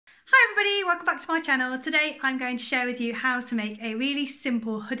everybody, welcome back to my channel. Today I'm going to share with you how to make a really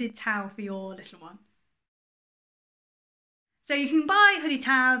simple hooded towel for your little one. So you can buy hoodie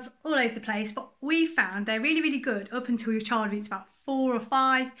towels all over the place, but we found they're really good up until your child reaches about 4 or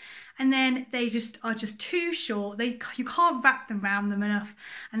 5, and then they are just too short. You can't wrap them around them enough.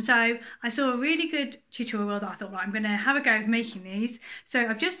 And so I saw a really good tutorial that I thought, right, I'm going to have a go of making these. So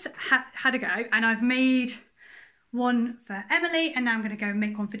I've just had a go, and I've made one for Emily, and now I'm going to go and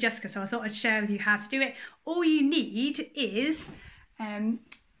make one for Jessica. So I thought I'd share with you how to do it. All you need is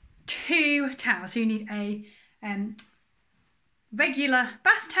 2 towels. So you need a regular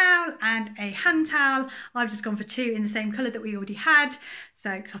bath towel and a hand towel. I've just gone for 2 in the same colour that we already had.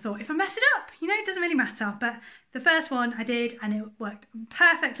 So, because I thought if I mess it up, you know, it doesn't really matter. But the first one I did and it worked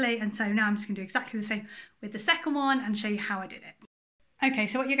perfectly. And so now I'm just going to do exactly the same with the second one and show you how I did it. Okay,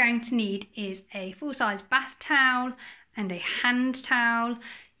 so what you're going to need is a full-size bath towel and a hand towel.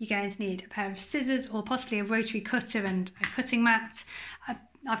 You're going to need a pair of scissors or possibly a rotary cutter and a cutting mat.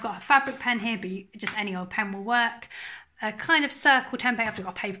 I've got a fabric pen here, but just any old pen will work. A kind of circle template, I've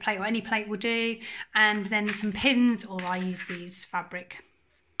got a paper plate or any plate will do. And then some pins, or I use these fabric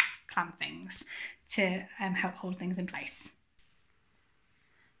clamp things to help hold things in place.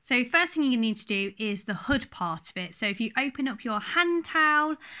 So first thing you need to do is the hood part of it. So if you open up your hand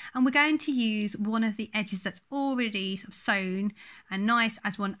towel, and we're going to use one of the edges that's already sort of sewn and nice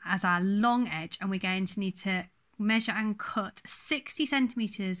as our long edge, and we're going to need to measure and cut 60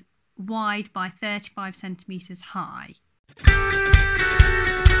 centimetres wide by 35 centimetres high.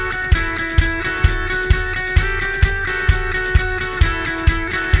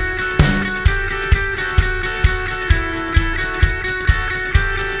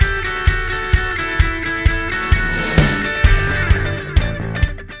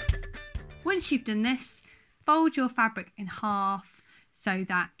 Once you've done this, fold your fabric in half so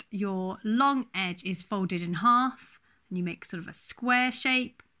that your long edge is folded in half and you make sort of a square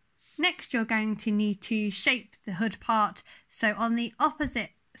shape. Next, you're going to need to shape the hood part. So on the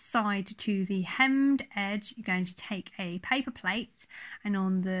opposite side to the hemmed edge, you're going to take a paper plate, and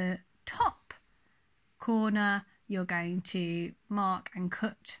on the top corner you're going to mark and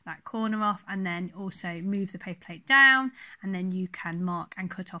cut that corner off, and then also move the paper plate down, and then you can mark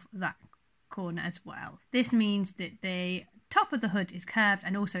and cut off that corner as well. This means that the top of the hood is curved,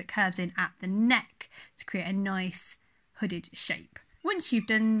 and also it curves in at the neck to create a nice hooded shape. Once you've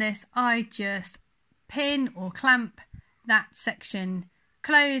done this, I just pin or clamp that section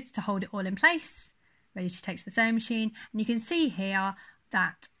closed to hold it all in place, ready to take to the sewing machine. And you can see here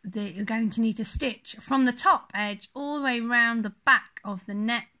that you're going to need to stitch from the top edge all the way around the back of the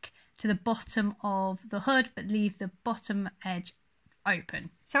neck to the bottom of the hood, but leave the bottom edge open.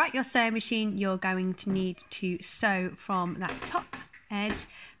 So at your sewing machine, you're going to need to sew from that top edge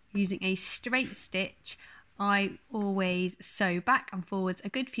using a straight stitch. I always sew back and forwards a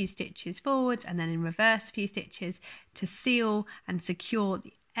good few stitches forwards, and then in reverse a few stitches to seal and secure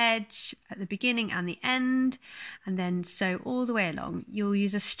the edge at the beginning and the end, and then sew all the way along. You'll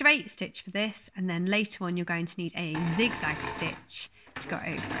use a straight stitch for this, and then later on you're going to need a zigzag stitch to go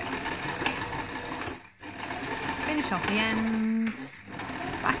over it. Finish off the ends,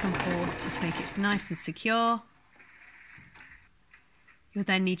 back and forth, just to make it nice and secure. You'll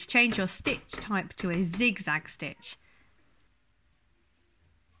then need to change your stitch type to a zigzag stitch.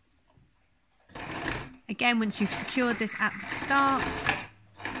 Again, once you've secured this at the start,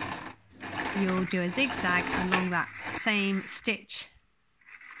 you'll do a zigzag along that same stitch.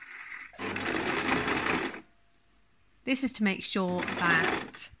 This is to make sure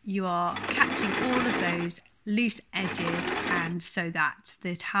that you are catching all of those loose edges, and so that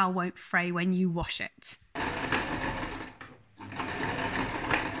the towel won't fray when you wash it.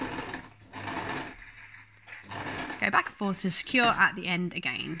 Go back and forth to secure at the end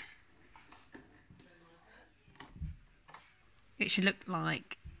again. It should look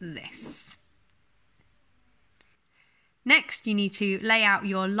like this. Next, you need to lay out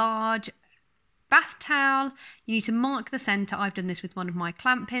your large bath towel. You need to mark the centre. I've done this with one of my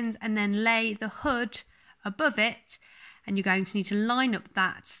clamp pins, and then lay the hood above it, and you're going to need to line up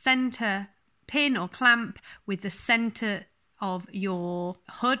that centre pin or clamp with the centre of your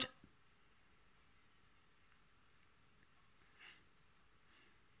hood.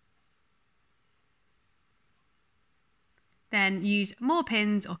 Then use more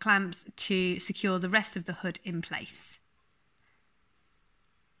pins or clamps to secure the rest of the hood in place.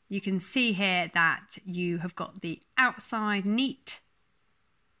 You can see here that you have got the outside neat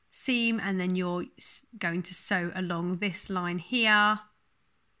seam, and then you're going to sew along this line here.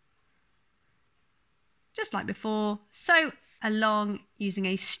 Just like before, sew along using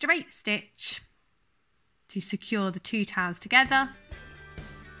a straight stitch to secure the two towels together.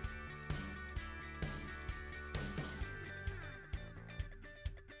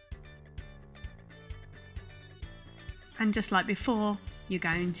 And just like before, you're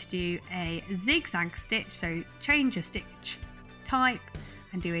going to do a zigzag stitch, so change your stitch type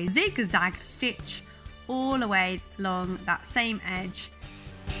and do a zigzag stitch all the way along that same edge.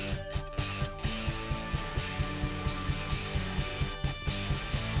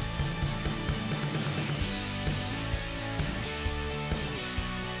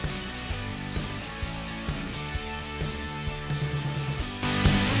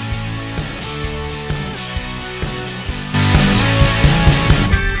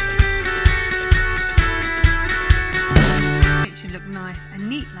 Nice and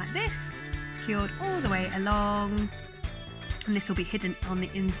neat like this, secured all the way along, and this will be hidden on the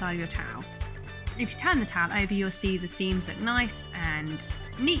inside of your towel. If you turn the towel over, you'll see the seams look nice and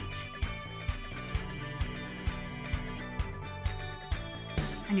neat,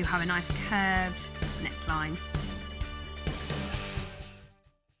 and you'll have a nice curved neckline.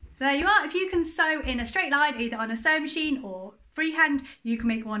 There you are. If you can sew in a straight line, either on a sewing machine or freehand, you can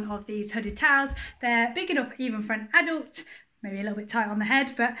make one of these hooded towels. They're big enough even for an adult, maybe a little bit tight on the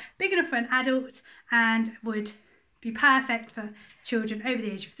head, but big enough for an adult, and would be perfect for children over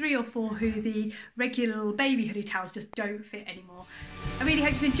the age of 3 or 4 who the regular little baby hoodie towels just don't fit anymore. I really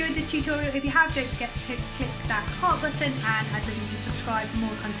hope you've enjoyed this tutorial. If you have, don't forget to click that heart button, and I'd love you to subscribe for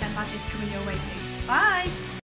more content like this coming your way soon. Bye!